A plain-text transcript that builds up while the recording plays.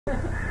Better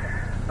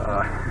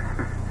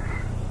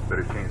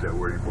change that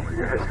wording for me,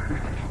 guys.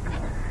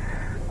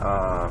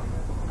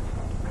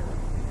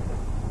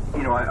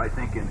 You know, I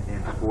think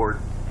in sport,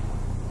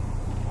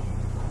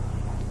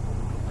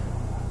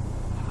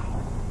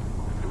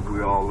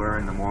 we all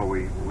learn the more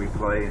we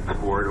play in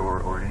sport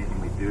or in anything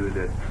we do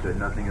that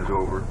nothing is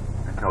over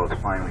until it's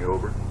finally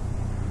over.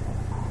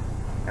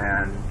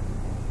 And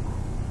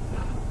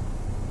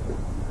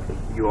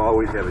you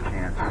always have a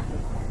chance.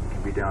 You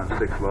can be down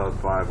 6-love,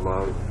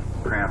 5-love,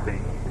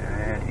 cramping,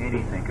 and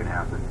anything can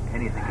happen.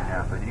 Anything can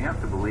happen. And you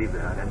have to believe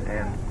that.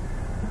 And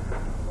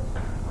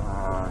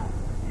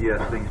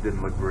yes, things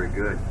didn't look very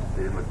good.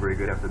 They didn't look very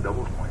good after the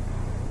doubles point.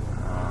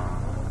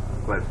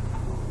 But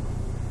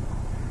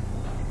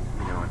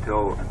you know,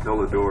 until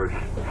the door is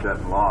shut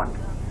and locked,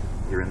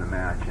 you're in the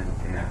match. And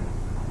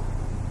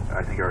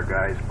I think our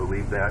guys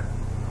believe that.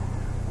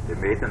 They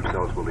made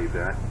themselves believe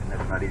that, and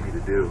that's not easy to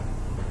do.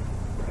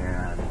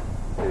 And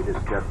they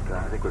just kept,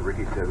 I think what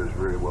Ricky said was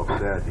very well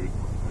said.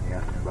 When he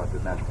asked him about the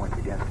match points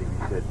against him, he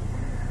said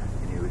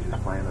he was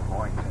just playing the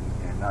points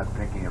and not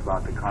thinking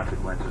about the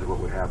consequences of what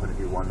would happen if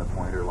he won the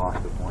point or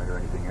lost the point or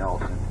anything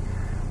else. And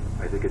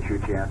I think a true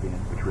champion,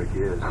 which Rick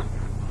is,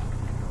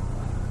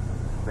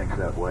 thinks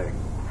that way.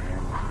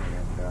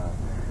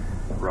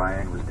 And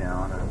Ryan was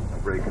down a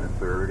break in the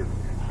third, and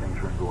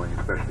things weren't going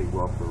especially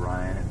well for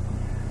Ryan. And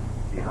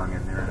he hung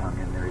in there and hung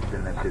in there. He's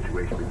been in that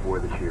situation before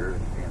this year.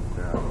 And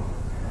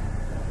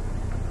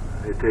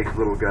it takes a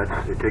little guts.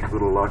 It takes a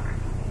little luck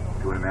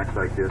to win a match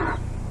like this.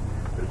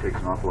 But it takes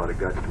an awful lot of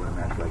guts to win a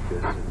match like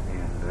this. And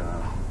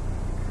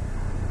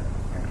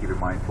keep your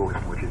mind focused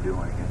on what you're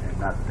doing and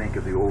not think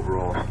of the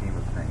overall scheme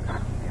of things.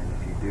 And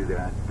if you do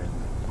that, then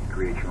you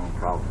create your own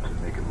problems and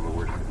make it a little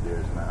worse than it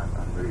is. And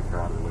I'm really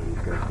proud of the way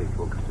these guys stay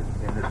focused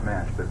in this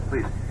match. But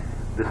please,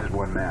 this is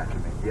one match. I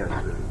mean, yes,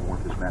 we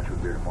want this match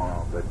would be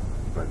tomorrow, but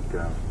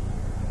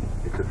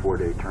it's a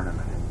 4-day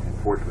tournament, and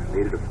fortunately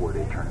made it a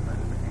 4-day tournament.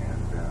 And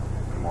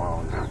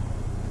tomorrow is, I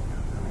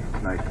mean,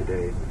 it's nice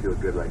today. We feel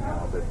good right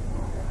now, but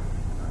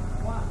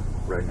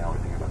right now we're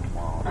thinking about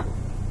tomorrow. So.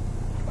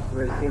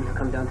 Where it seems to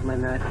come down to my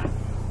match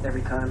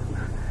every time.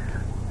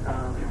 I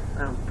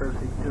don't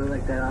purposely do it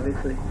like that,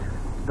 obviously,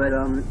 but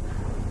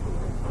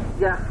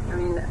yeah. I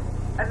mean,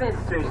 I've been in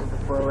situations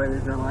before where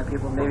there's been a lot of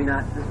people, maybe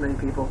not this many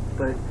people,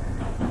 but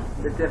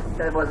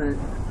that wasn't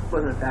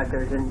a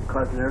factor. It didn't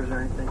cause nerves or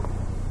anything.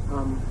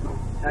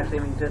 Actually,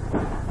 I mean, just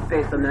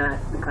based on that,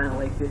 I kind of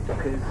liked it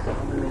because,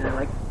 I mean, I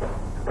like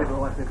people to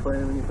watch me play.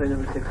 When you play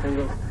number 6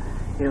 singles,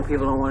 you know,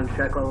 people don't want to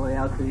trek all the way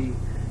out to the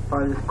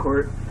farthest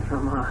court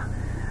from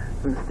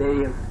the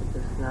stadium. It's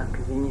just not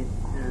convenient.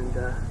 And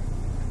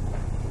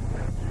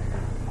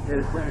it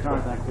was Never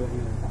talked that good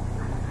either.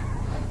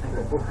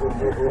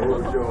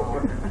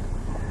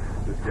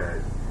 This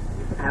guy's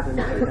happened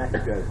every night.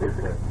 This guy's good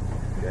play.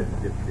 This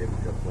guy's a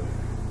good play.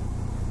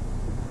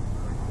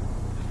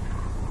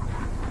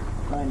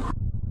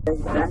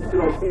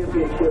 National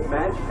championship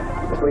match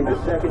between the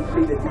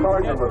second-seeded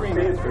Cardinal of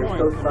Stanford,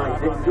 coached by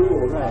Dick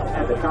Gould,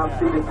 and the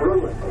top-seeded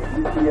Bruins of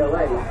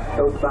UCLA,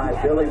 coached by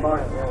Billy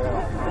Martin.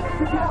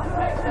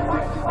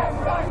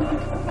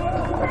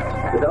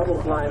 The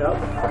doubles lineup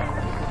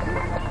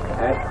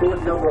at court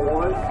number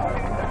 1,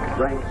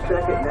 ranked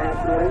second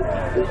nationally,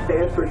 the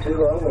Stanford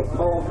duo of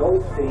Paul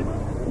Goldstein.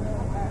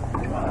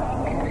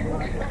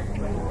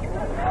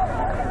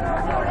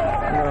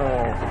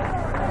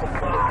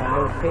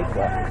 No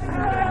paper.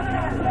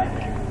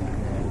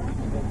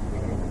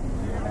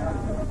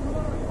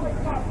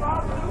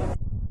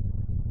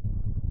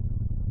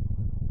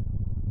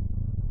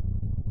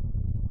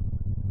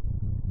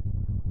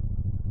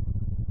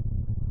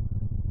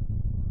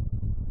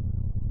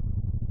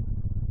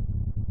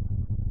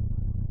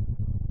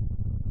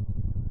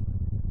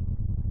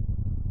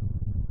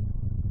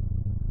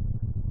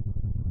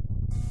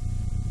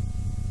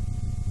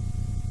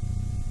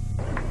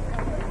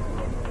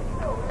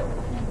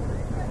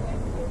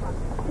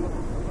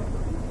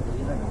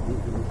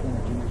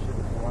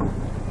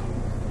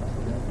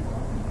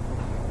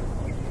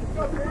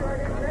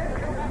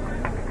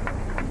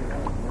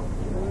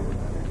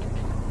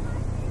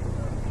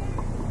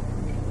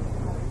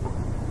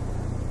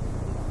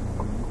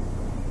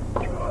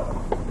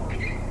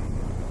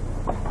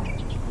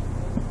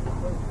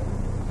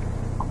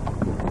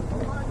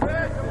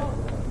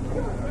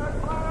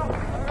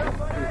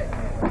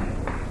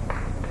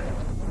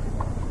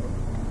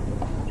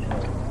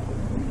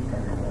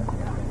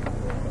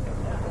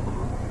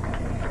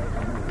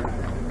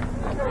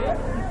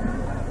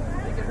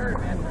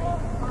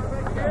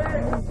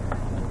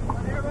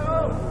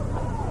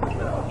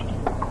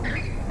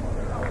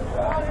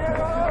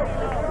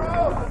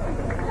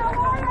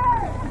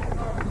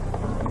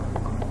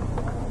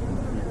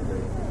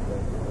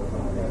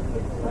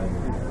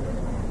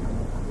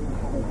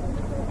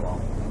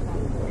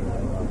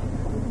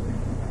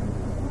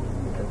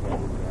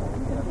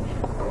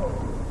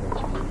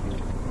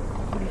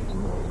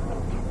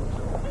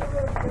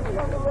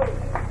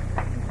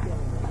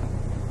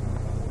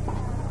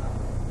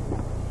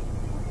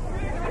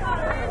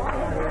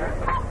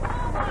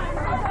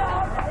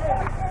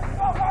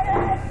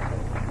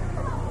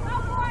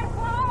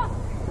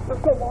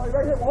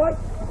 boy.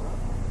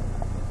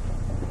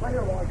 Right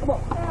here, boy. Come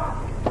on.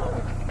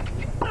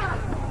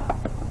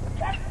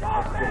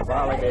 Good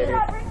volley, baby.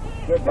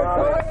 Good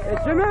volley. Hey,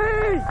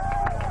 Jimmy!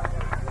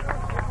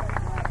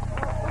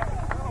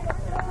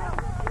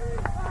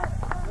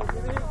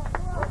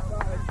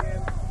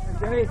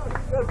 Jimmy.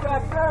 Good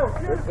Becker.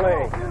 Good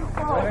play.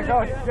 Let it go,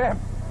 Jim.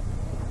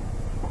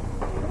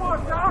 Come on,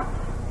 Doc.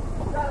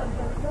 Come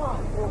on.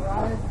 Go,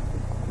 Ryan.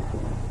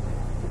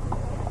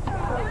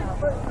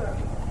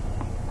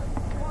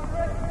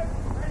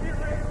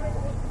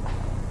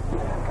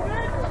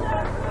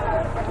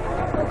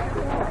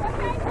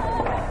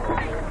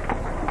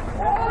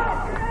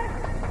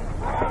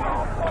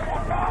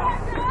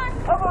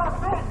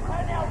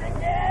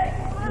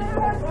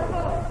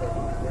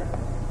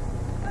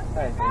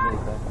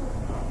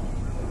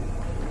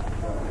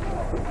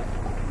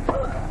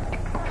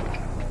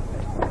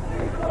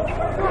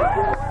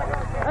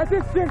 That's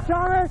it, Jim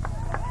Thomas.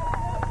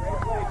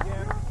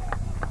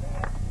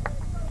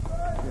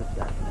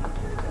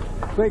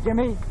 Play,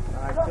 Jimmy.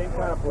 Same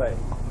kind of play.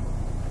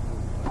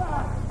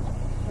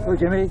 Go,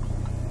 Jimmy.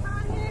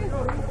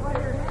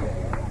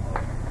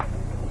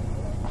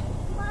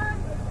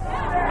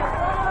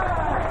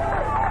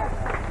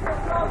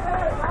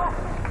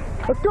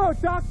 Let's go,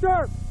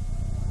 Doctor.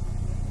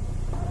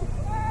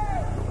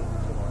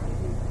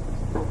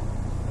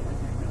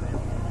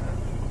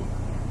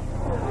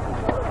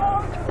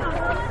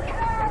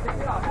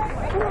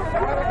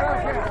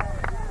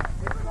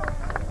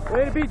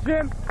 Way to be,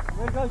 Jim.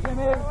 Way to go,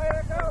 Jimmy. Way to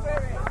go,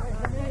 baby.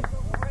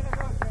 Way to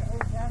go,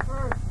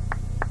 Stanford.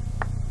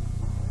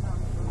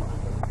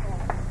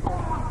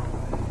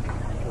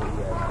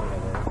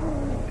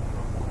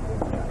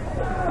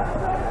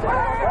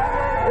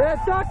 Yeah,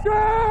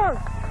 Doctor!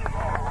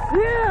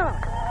 Yeah!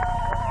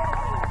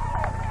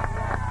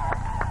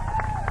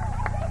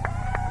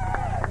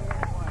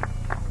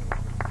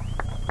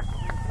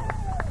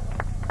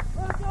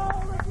 Let's go,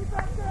 Ricky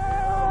Becker!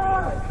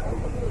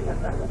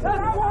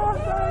 That's one,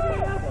 baby!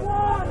 That's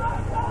one!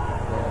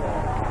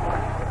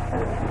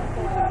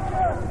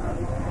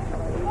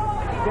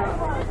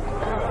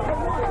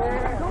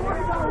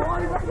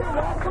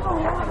 Come on,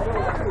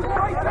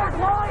 right back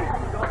line!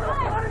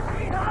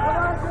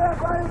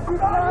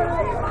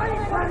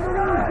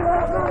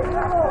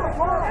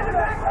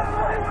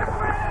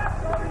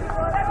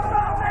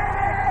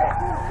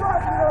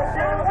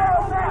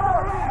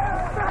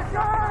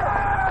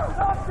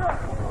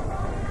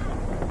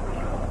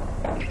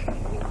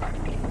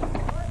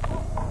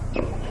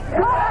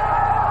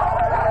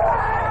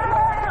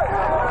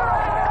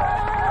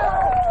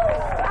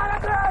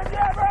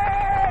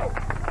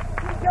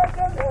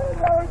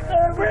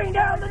 Bring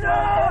down the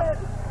nose!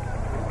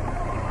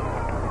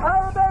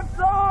 Out of them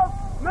songs!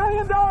 $1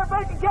 million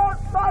bank account,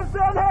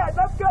 5-cent head.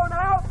 Let's go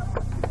now!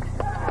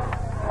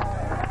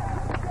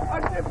 I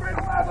said bring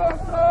 5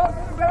 songs to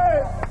the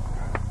bed!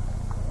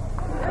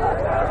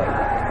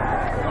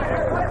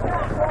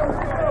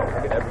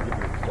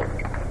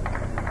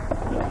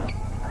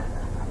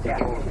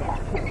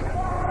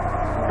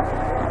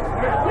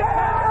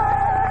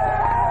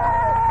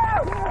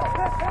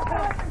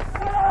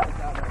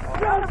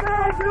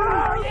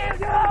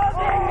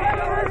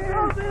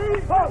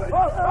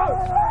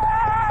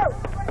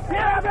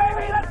 Yeah,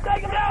 baby, let's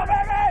take it down,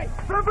 baby!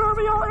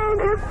 Proverbial in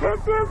his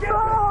kitchen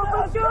song!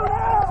 Let's go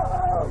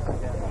now!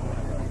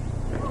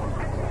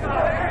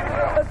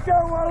 Let's go,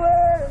 Wally!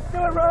 Let's do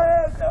it,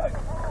 Ryan!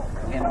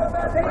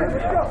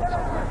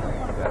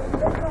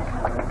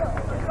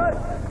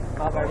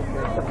 Bob already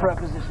did. The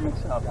preposition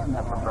itself is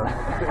not preferred.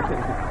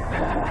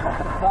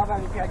 Bob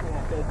already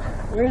calculated.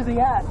 Where's he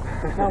at?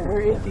 No,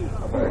 where is he?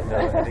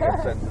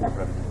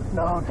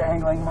 No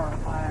dangling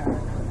modifier.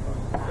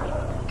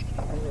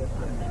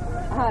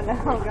 Oh, no,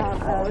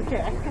 God, oh,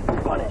 okay.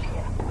 Funny.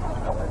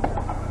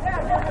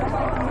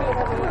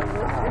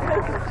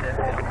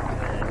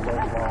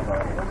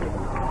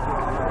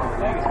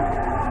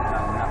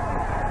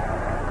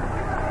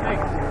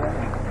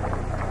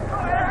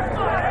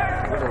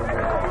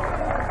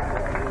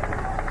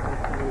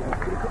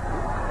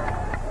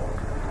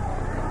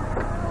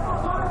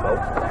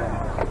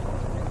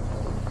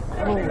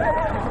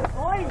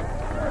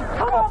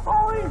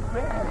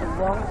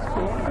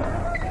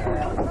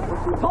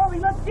 Paulie,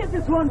 let's get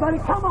this one, buddy.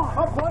 Come on.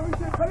 Up, Paulie.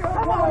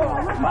 Come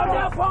on. Come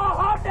down, Paul.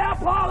 Up down,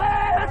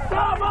 Paulie. Let's go,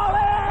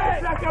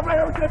 Paulie. Jack up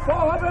here with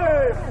Paul. Up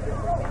here.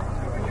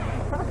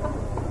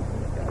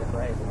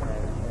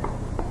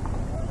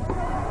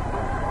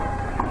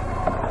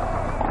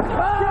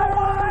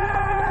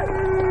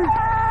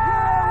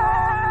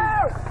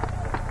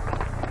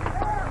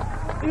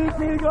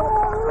 Easy go.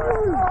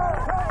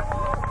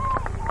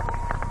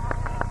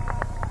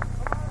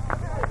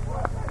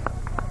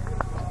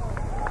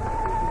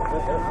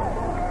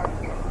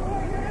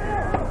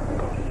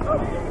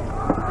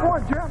 Come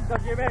on, Jim. Go,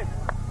 Jimmy.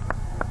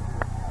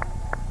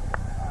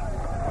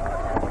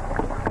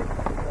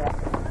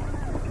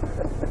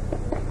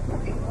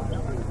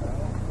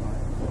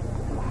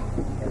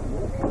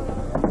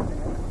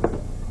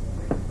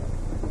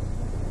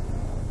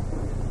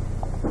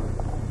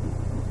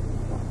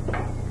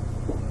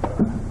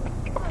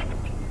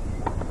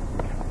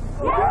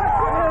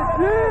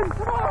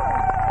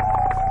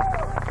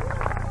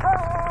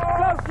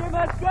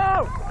 let's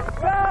go!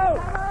 Go!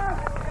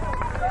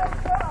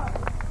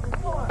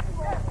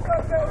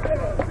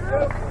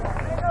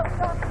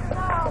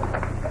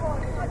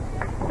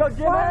 Go,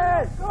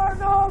 Jimmy!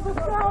 Cardinals, let's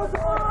go!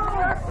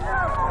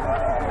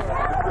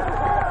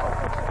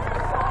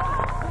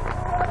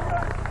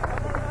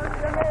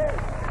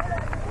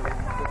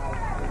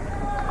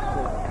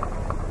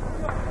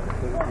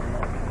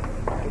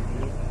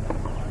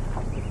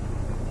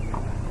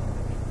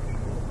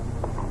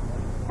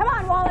 Come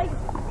on, Wally.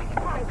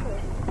 Come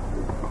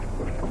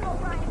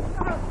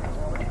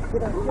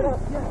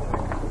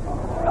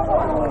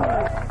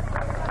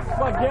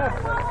on, Jeff.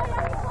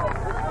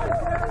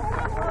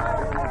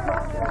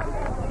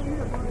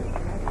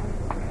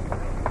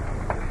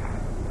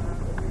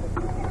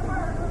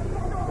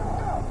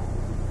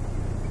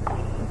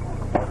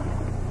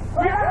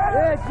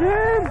 Yeah,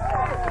 Jim!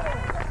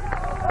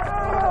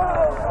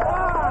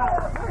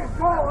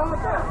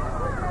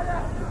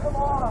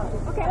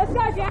 Okay, let's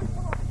go, Jeff.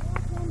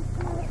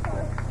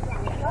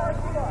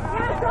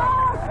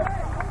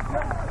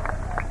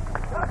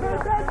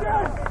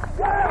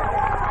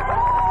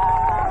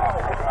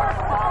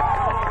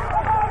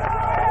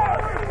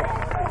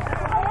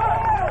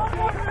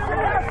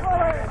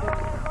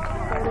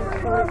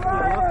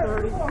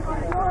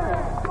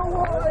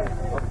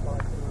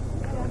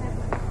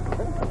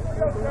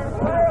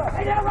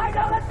 Hey, now, right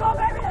now, let's go,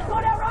 baby! Let's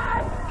go down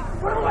right!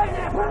 Put it away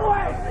now, put it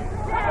away!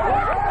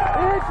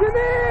 Yeah,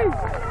 Jimmy!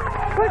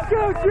 Let's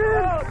go,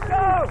 Jim!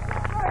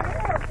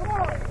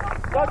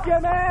 Go,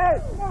 Jimmy!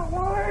 Come on,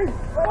 Wally!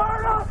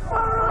 Fire up!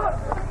 Fire up!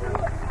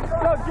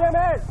 Go,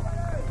 Jimmy!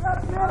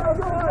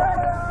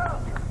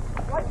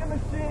 Like a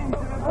machine,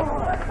 Jimmy! Come on,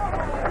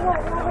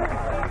 Wally!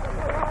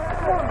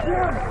 Come on,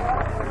 Jim!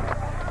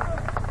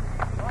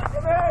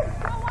 Jimmy!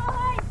 Go,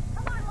 Wally.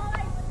 Come on,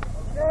 Wally.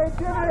 Hey,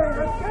 Jimmy,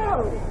 let's go!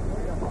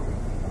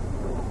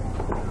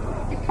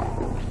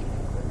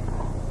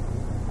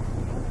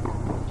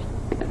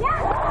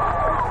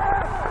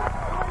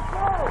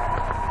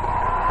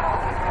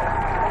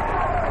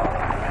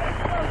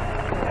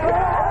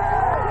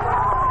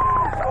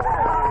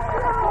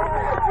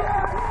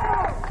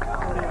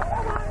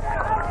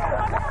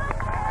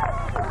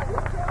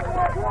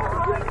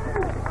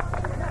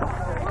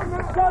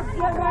 Go,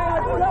 Jimmy!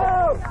 Let's go!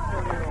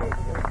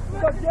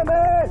 Go,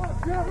 Jimmy!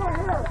 Jim, right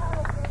here!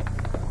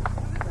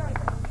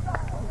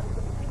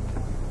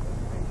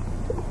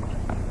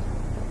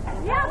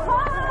 Yeah,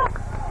 Paul.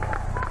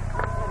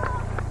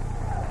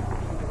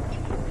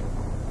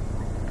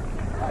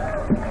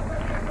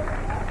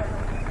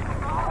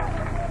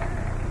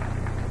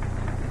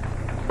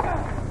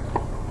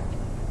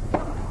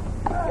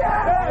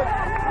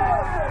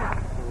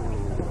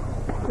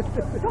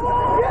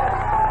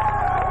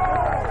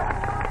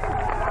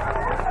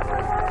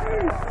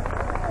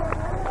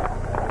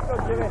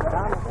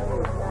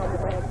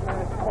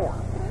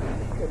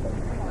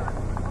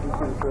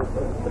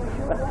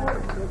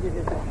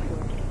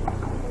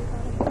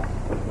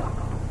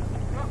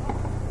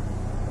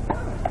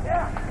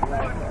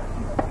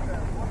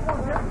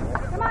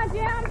 Come on,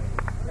 Jim.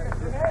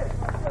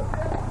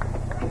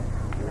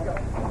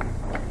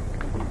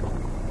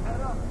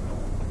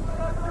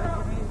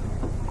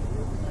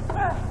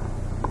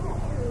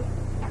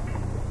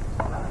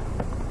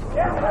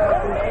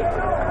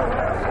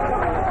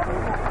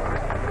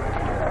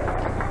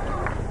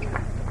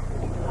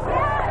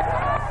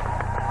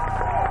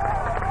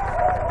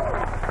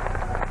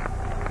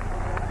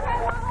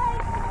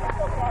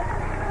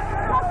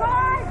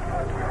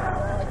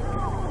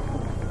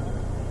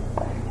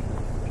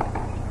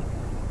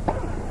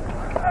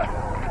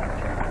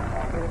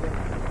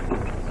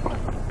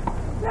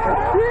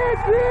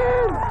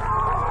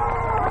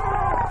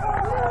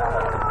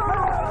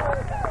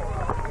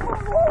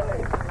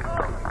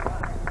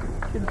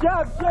 Good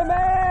job,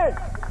 Jimmy!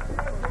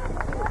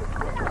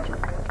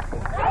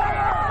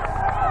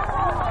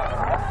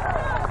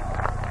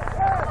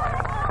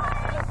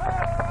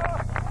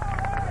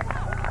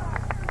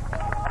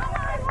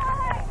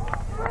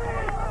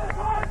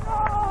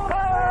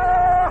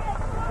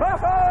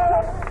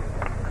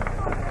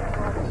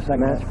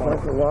 Match point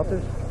for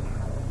Walters.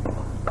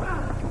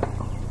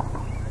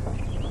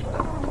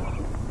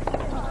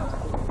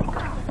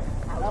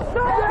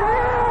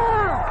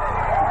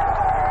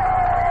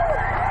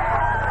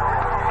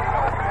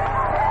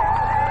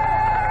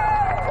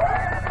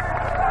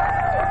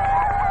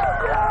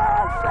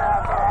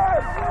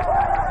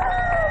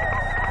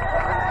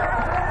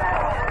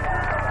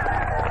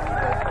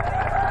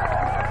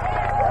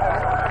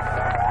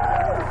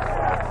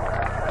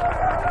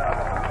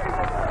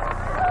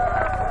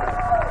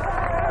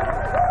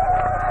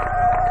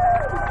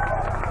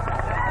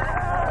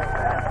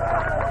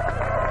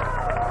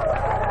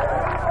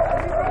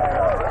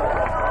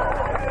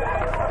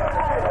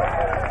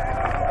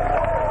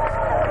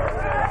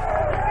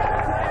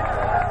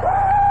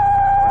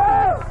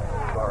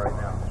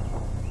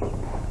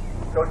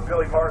 Coach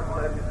Billy Martin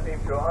led his team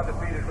to an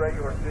undefeated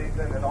regular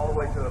season and all the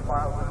way to the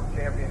finals of the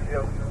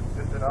championship.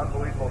 Just an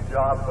unbelievable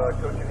job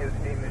coaching his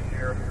team this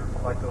year.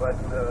 I'd like to let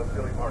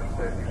Billy Martin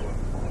say a few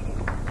words.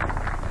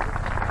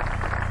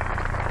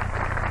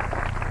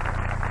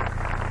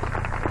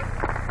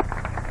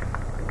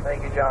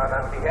 John.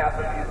 On behalf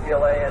of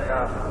UCLA and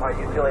my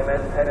UCLA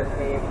men's tennis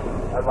team,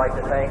 I'd like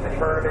to thank the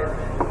tournament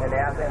in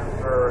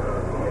Athens for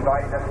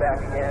inviting us back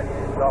again.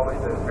 It's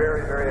always a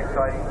very, very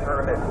exciting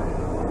tournament.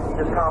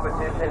 This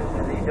competition,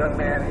 these young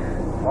men,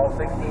 all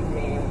 16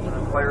 teams,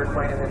 and players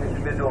playing in an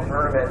individual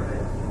tournament,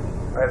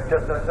 have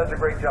just done such a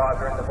great job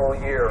during the whole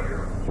year.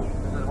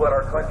 This is what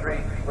our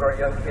country, what our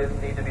young kids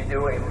need to be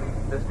doing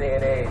this day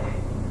and age.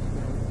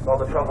 With all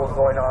the troubles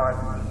going on,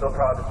 I'm so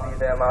proud to see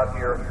them out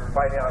here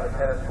fighting on the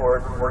tennis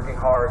courts, working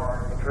hard,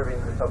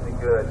 contributing to something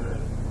good.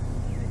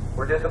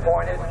 We're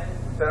disappointed.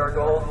 We set our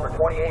goals for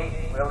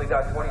 28. We only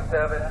got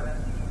 27,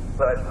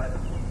 but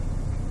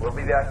we'll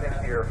be back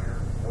next year.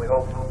 And we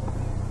hope,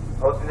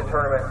 hosting the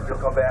tournament, you'll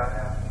come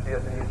back, see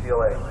us in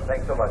UCLA.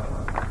 Thanks so much.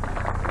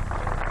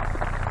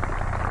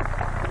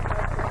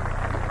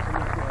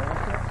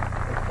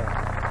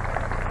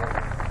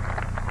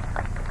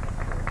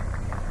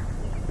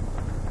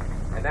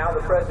 And now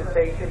the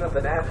presentation of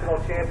the National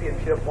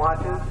Championship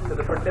watches to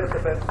the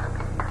participants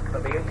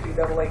of the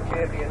NCAA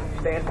champion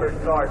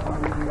Stanford Cardinals.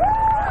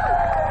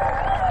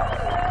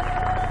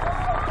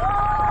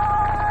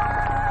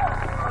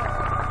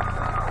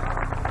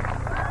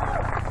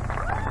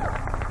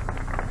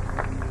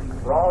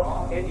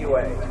 Ross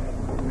Inouye.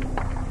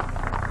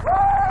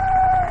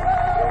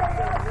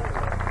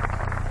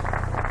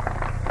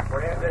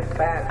 Brandon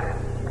Madden.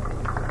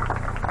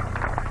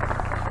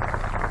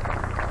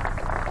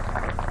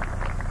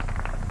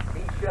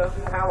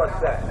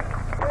 Palisade.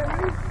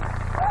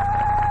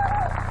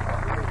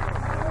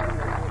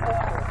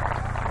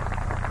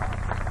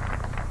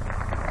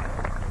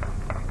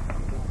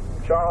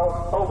 Charles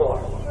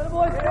Hobart.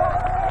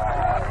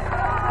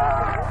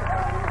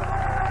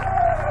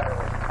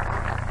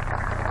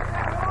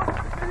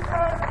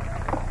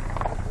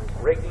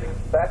 Ricky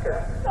Becker.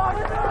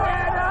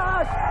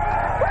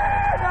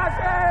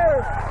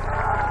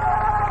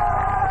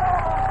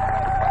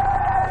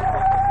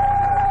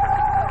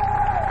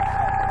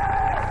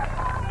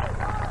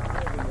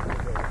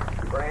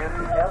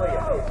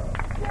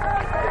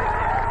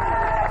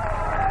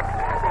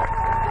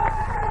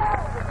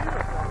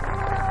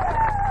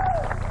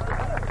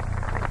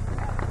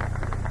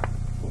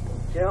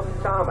 Jim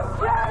Thomas.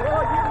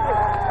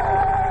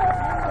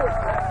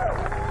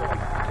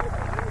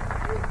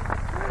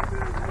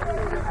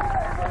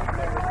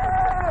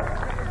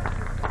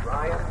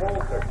 Ryan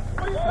Walter.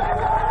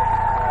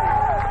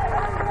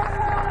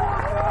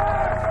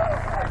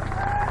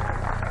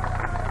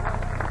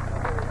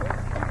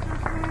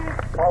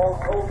 Paul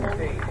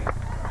Goldstein.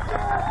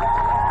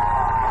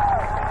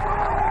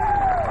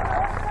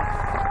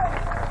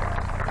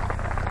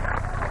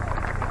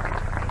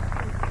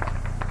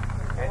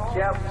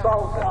 Jeff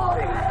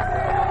Salzenstein.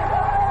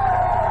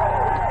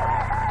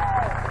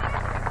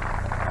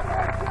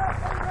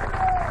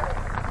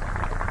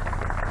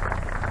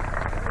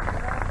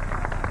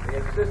 The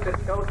assistant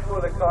coach for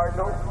the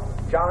Cardinals,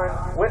 John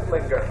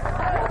Whitlinger.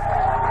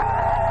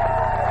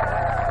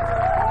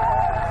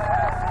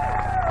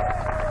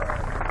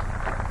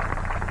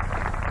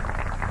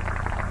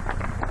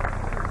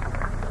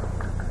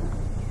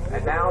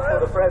 And now for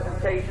the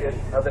presentation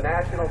of the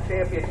National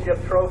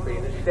Championship Trophy,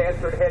 the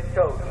Stanford head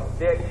coach,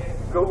 Dick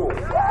Gould.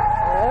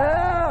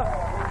 Well,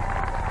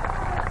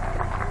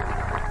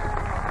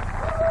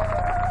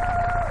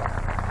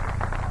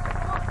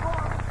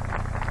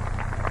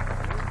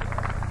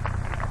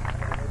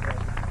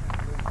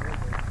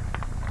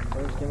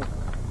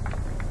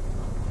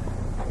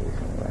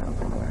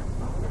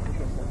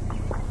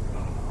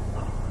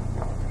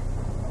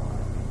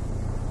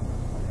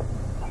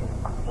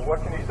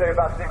 what can you say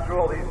about Dick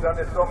Gould? He's done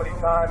this so many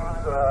times.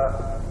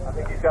 I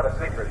think he's got a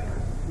secret.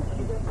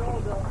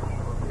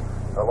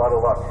 A lot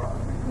of luck.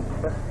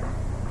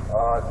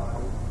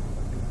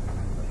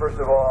 First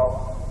of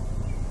all,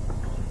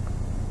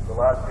 the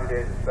last 2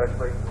 days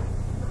especially,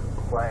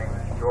 playing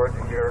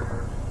Georgia here,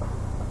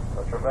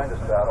 a tremendous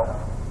battle,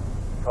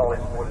 college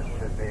sport as it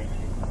should be.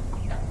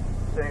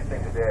 Same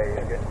thing today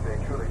against a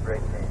truly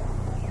great team,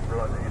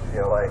 Bruins at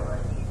UCLA.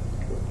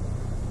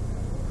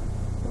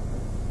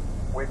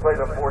 We played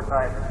them 4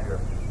 times this year,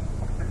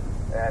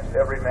 and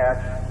every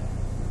match,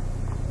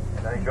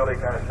 and I think Billy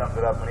kind of summed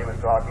it up when he was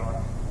talking,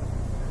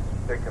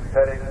 they're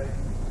competitive,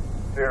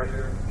 fierce,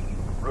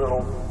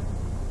 brutal,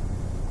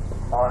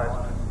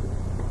 honest,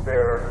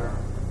 fair,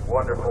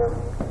 wonderful,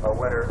 a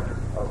winner,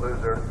 a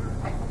loser,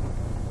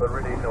 but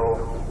really no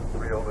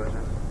real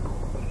losers.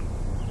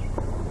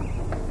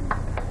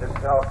 This is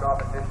how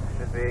competition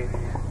should be,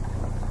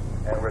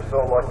 and we're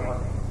so lucky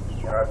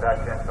in our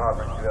Pac-10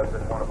 conference to have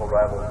such wonderful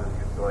rivals as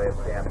UCLA and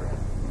Stanford.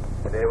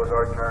 Today was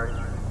our turn.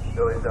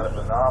 Billy's done a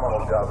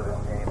phenomenal job with his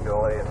team,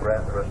 Billy and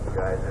Brent and the rest of the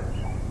guys.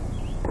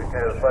 We've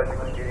had the pleasure of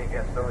competing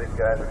against some of these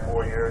guys for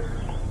 4 years.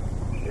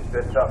 It's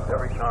been tough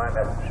every time,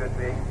 as it should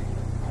be.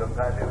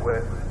 Sometimes you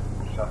win,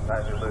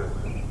 sometimes you lose.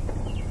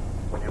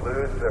 When you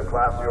lose to a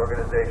classy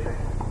organization,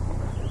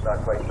 it's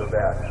not quite so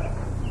bad.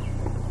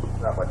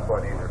 It's not much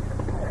fun either.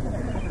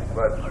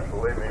 But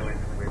believe me,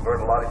 we've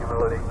learned a lot of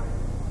humility,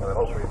 and I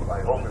hope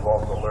we've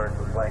also learned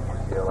from playing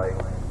UCLA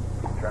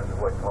terms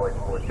of what college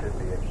sports should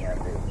be and can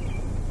be.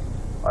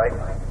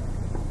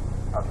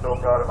 I'm so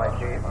proud of my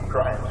team. I'm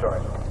crying,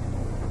 sorry.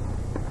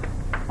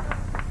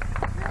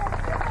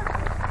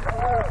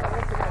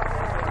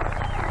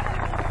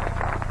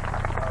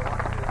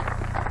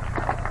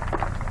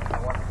 I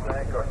want to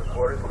thank our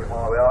supporters who came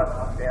all the way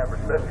out, Stanford,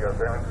 especially our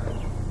parents.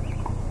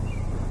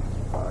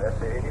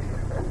 S80s.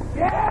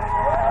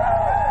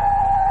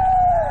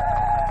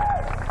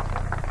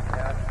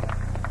 And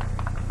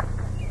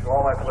to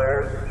all my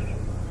players,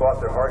 fought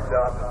their hearts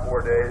out for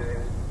 4 days.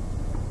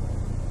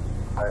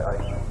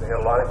 They had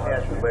a lot of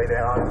chance to lay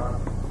down,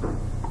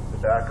 to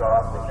back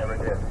off, they never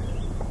did.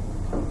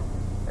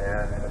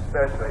 And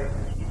especially,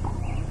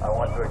 I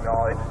want to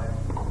acknowledge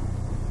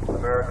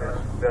America's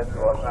best,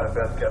 well, it's not a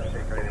best kept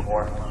secret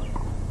anymore,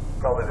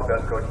 probably the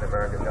best coach in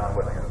America, John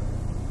Whittingham.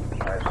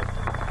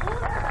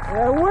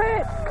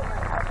 Whit!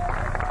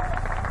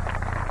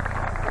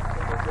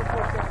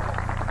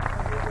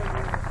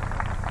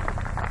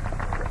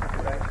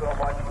 Thanks so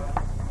much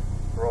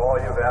for all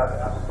you've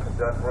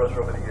done for us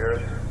over the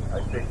years. I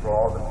speak for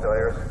all the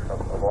players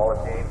of all the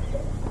teams.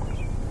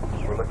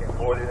 We're looking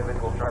forward to the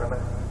individual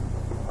tournament.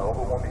 I hope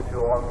it won't be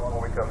too long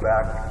before we come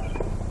back.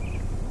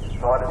 You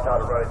taught us how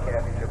to run a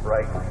championship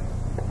right,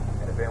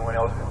 and if anyone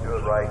else can do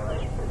it right,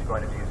 it's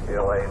going to be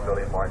UCLA and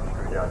Billy Martin's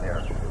crew down there.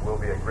 It will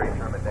be a great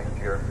tournament next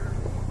year.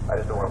 I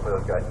just don't want to play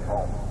those guys at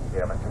home.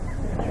 Damn it.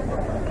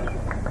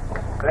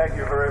 Thank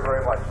you very,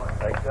 very much.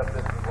 I accept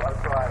this with a lot of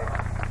pride.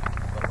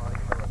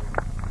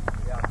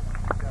 Yeah,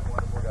 you've got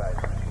wonderful guys.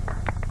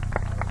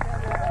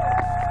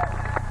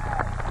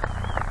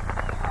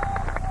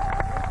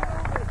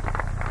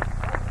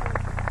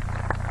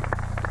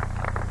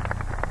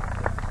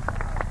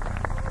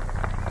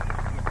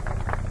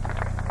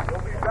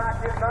 We'll be back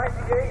in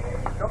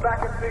 98. Come back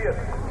and see us.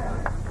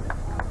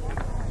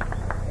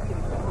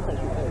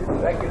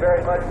 Thank you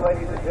very much,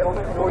 ladies and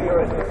gentlemen, for your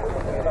attention.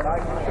 And I'd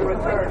like to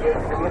return you to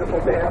the beautiful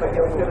band of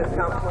Hillton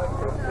Complex.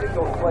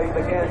 Signals plays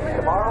again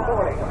tomorrow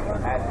morning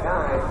at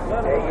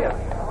 9 a.m.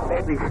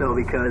 I think so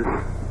because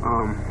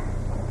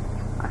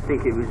I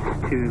think it was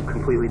two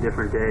completely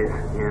different days,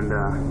 and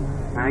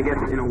I guess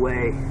in a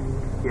way,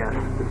 yes,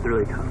 it's a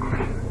really tough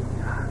question.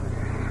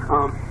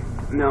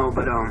 No,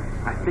 but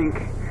I think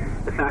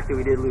the fact that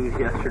we did lose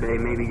yesterday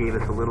maybe gave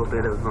us a little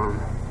bit of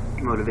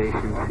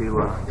motivation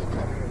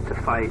to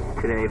fight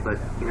today. But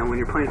you know, when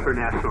you're playing for a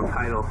national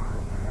title,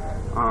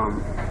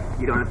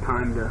 you don't have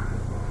time to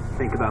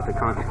think about the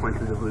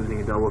consequences of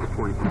losing a doubles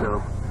point.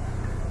 So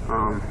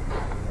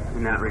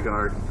in that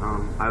regard,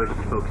 I was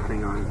just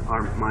focusing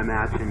on my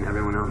match, and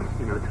everyone else,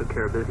 you know, took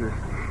care of business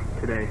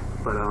today.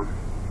 But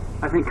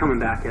I think coming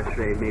back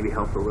yesterday maybe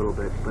helped a little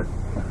bit, but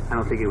I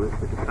don't think it was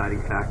the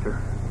deciding factor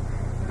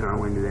in our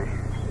win today.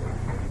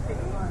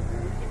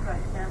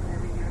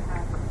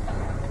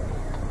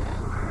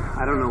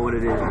 I don't know what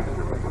it is.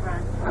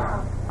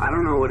 I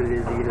don't know what it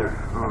is either.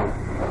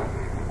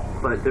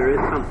 But there is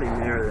something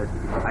there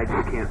that I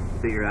just can't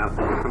figure out.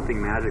 There's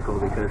something magical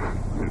because,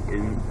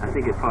 and I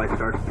think it probably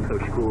starts with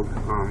Coach Gould.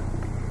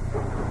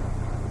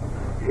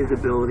 His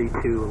ability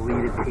to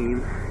lead a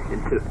team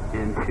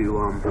and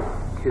to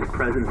his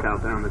presence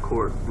out there on the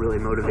court really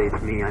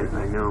motivates me. I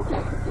don't know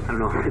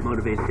if it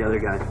motivates the other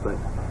guys, but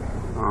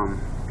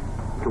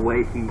the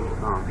way he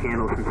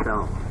handles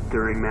himself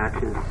during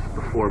matches,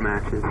 before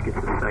matches, gets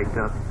us psyched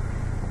up.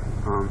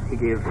 He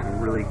gave some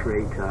really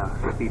great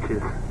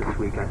speeches this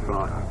week, I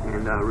thought,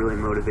 and really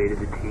motivated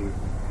the team.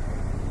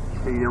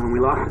 And, you know, when we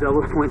lost the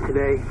doubles point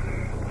today,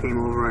 he came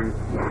over and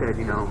he said,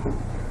 you know,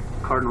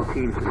 Cardinal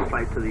teams just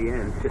fight to the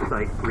end, just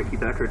like Ricky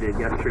Becker did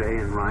yesterday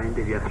and Ryan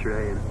did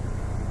yesterday. And,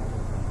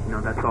 you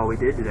know, that's all we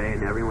did today,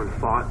 and everyone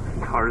fought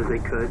as hard as they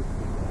could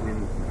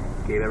and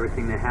gave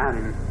everything they had,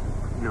 and,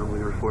 you know, we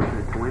were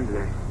fortunate to win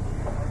today.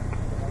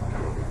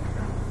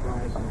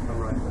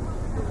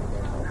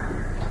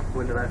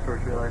 When did I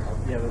first realize?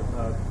 Yeah,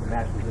 the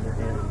match was in her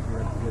hands and you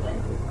were in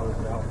position to close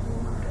it out.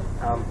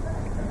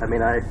 I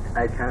mean,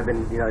 I'd kind of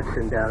been, you know,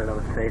 sitting down and I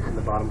was facing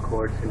the bottom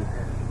courts, and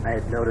I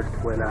had noticed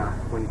when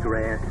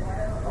Grant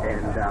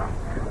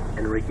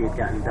and Ricky had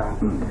gotten done,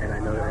 and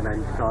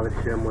I saw that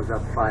Jim was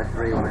up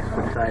 5-3 when I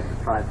switched sides to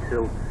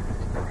 5-2,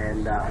 and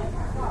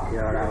you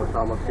know, and I was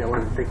almost, I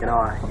wasn't thinking,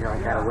 I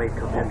gotta wait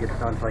till Jim gets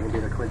done so I can do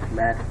the clinch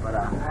match, but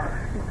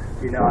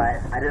you know, I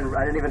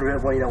didn't even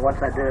realize, well, you know,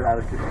 once I did it, I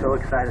was just so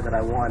excited that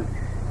I won,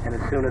 and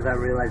as soon as I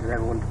realized that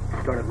everyone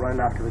started running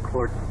off to the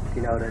court,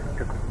 you know, to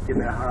give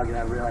me a hug, and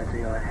I realized,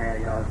 you know,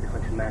 I was the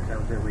clinching match, that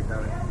was it, we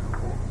done it.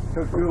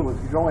 Coach Gould,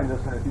 if you joined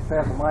us, and if you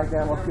pass the mic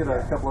down, let's get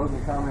a couple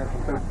opening comments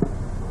from Coach.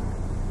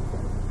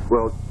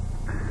 Well,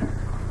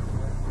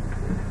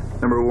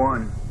 number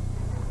one,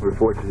 we're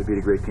fortunate to beat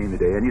a great team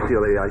today. And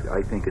UCLA,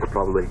 I think, is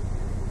probably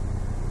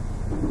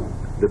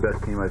the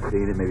best team I've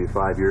seen in maybe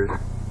 5 years.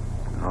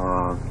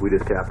 We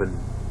just happened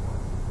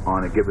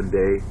on a given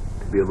day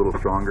to be a little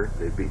stronger.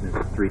 They've beaten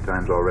us 3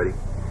 times already.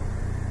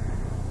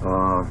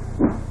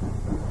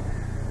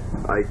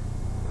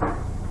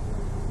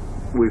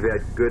 We've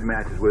had good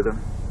matches with them,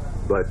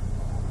 but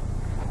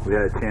We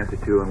had a chance or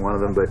two in one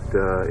of them, but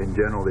in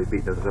general, they've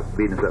beaten us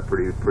up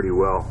pretty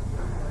well.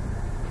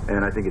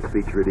 And I think it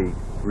speaks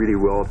really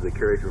well to the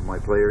character of my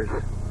players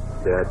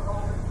that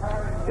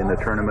in the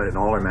tournament and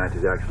all our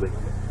matches actually,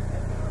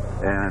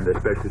 and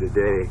especially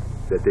today,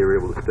 that they were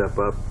able to step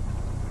up,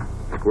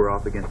 square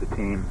off against a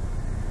team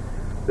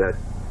that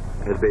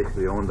has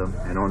basically owned them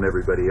and owned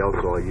everybody else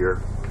all year,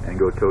 and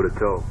go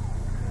toe-to-toe.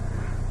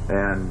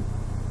 And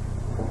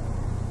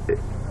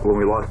when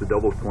we lost the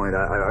doubles point,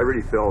 I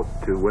really felt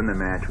to win the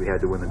match we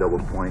had to win the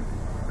doubles point.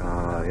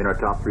 In our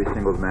top 3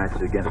 singles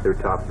matches against their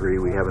top 3,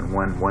 we haven't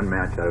won one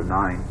match out of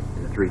 9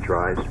 in 3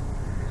 tries.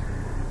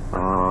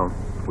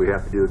 We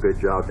have to do a good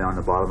job down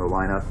the bottom of the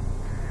lineup.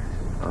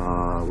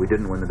 We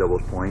didn't win the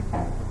doubles point,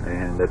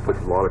 and that puts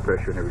a lot of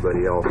pressure on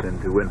everybody else.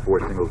 And to win 4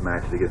 singles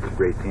matches against a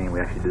great team, we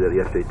actually did that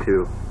yesterday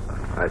too.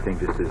 I think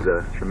this is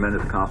a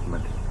tremendous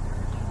compliment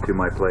to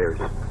my players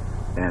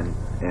and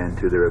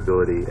to their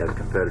ability as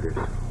competitors.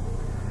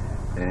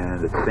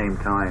 And at the same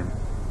time,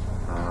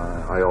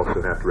 I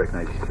also have to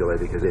recognize UCLA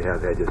because they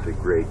have had just a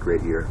great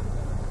year.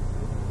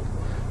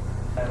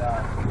 You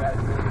guys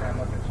didn't have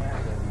much of a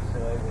chance that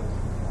UCLA was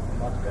a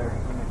much better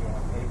team than you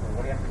on paper.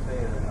 What do you have to say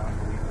to the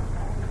non-believers?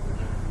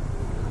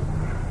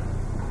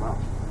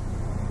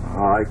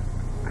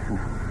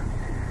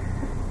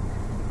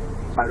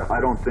 I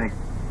don't think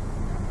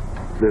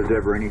there's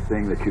ever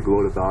anything that you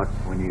gloat about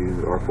when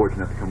you are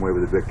fortunate to come away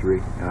with a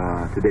victory.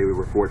 Today we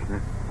were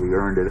fortunate. We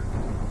earned it.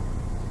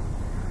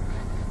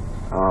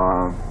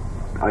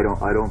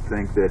 I don't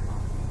think that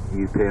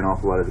you pay an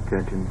awful lot of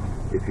attention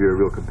if you're a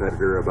real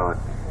competitor about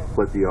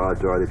what the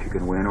odds are that you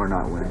can win or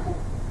not win.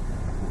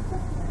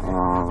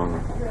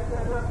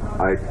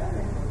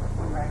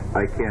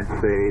 I can't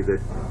say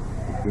that,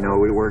 you know,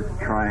 we weren't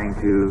trying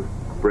to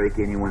break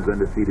anyone's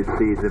undefeated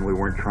season. We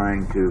weren't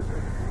trying to,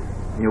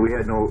 you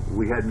know,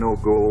 we had no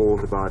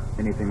goals about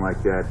anything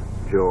like that,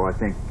 Joe. I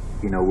think,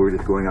 you know, we were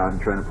just going out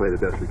and trying to play the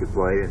best we could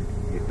play, and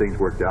if things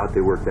worked out,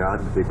 they worked out,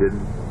 and if they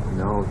didn't, you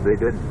know, they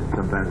didn't.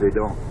 Sometimes they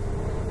don't.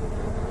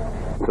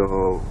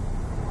 So,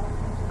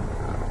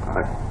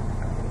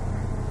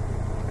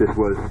 this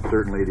was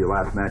certainly the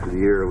last match of the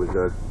year. It was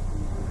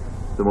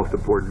the most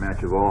important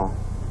match of all.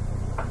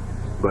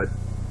 But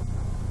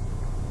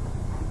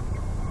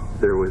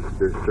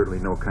there's certainly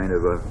no kind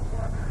of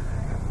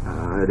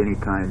at any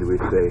time do we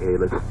say, hey,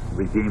 let's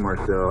redeem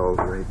ourselves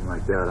or anything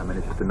like that. I mean,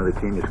 it's just another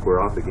team you square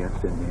off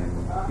against, and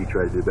you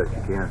try to do the best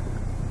you can.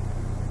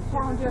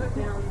 Challenge us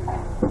down in the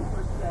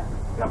first set.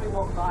 Probably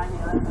won't buy any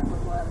of that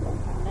was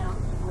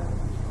announced with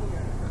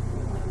here.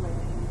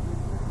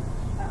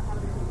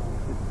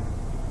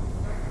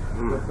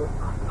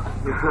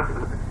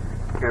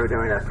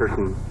 Evidently that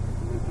person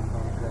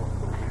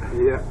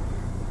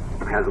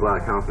has a lot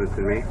of confidence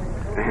in me,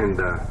 and it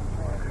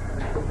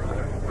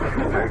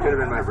could have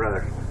been my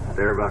brother.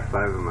 There are about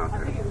 5 of them out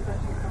there.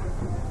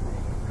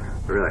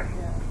 Really.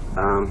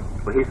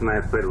 Well, Heath and I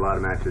have played a lot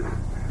of matches,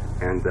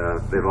 and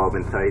they've all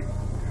been tight,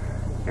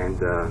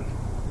 and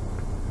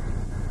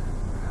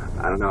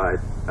I don't know,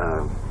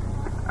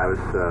 I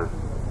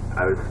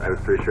was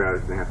pretty sure I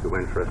was going to have to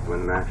win for us to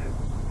win the match,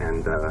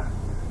 and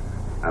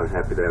I was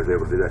happy that I was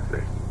able to do that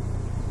today.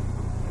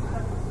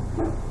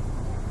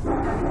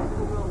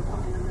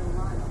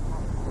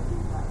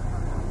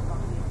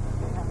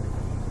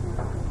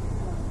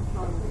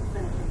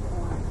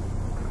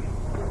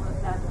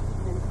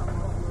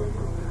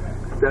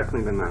 It's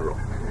definitely been my role.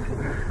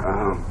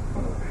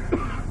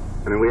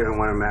 I mean, we haven't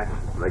won a match,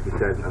 like you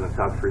said, on the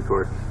top 3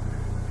 courts.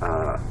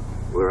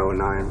 We're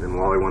 0-9, and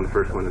Waller won the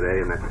first one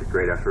today, and that's a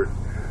great effort.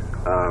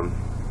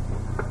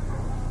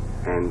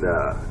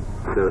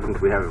 So since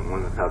we haven't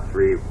won the top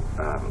 3,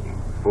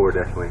 4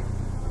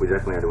 we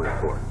definitely had to win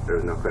 4. There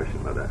was no question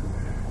about that.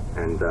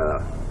 And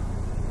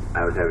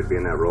I was happy to be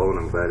in that role, and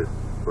I'm glad it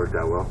worked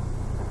out well.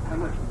 How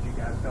much did you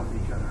guys help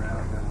each other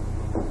out?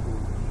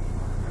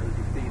 Did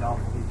you feed off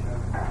of each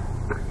other?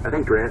 I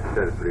think Grant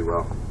said it pretty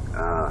well.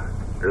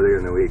 Earlier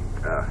in the week,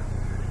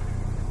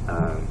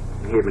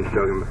 he had been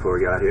struggling before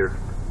we got here,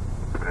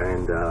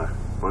 and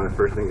one of the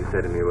first things he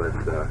said to me was,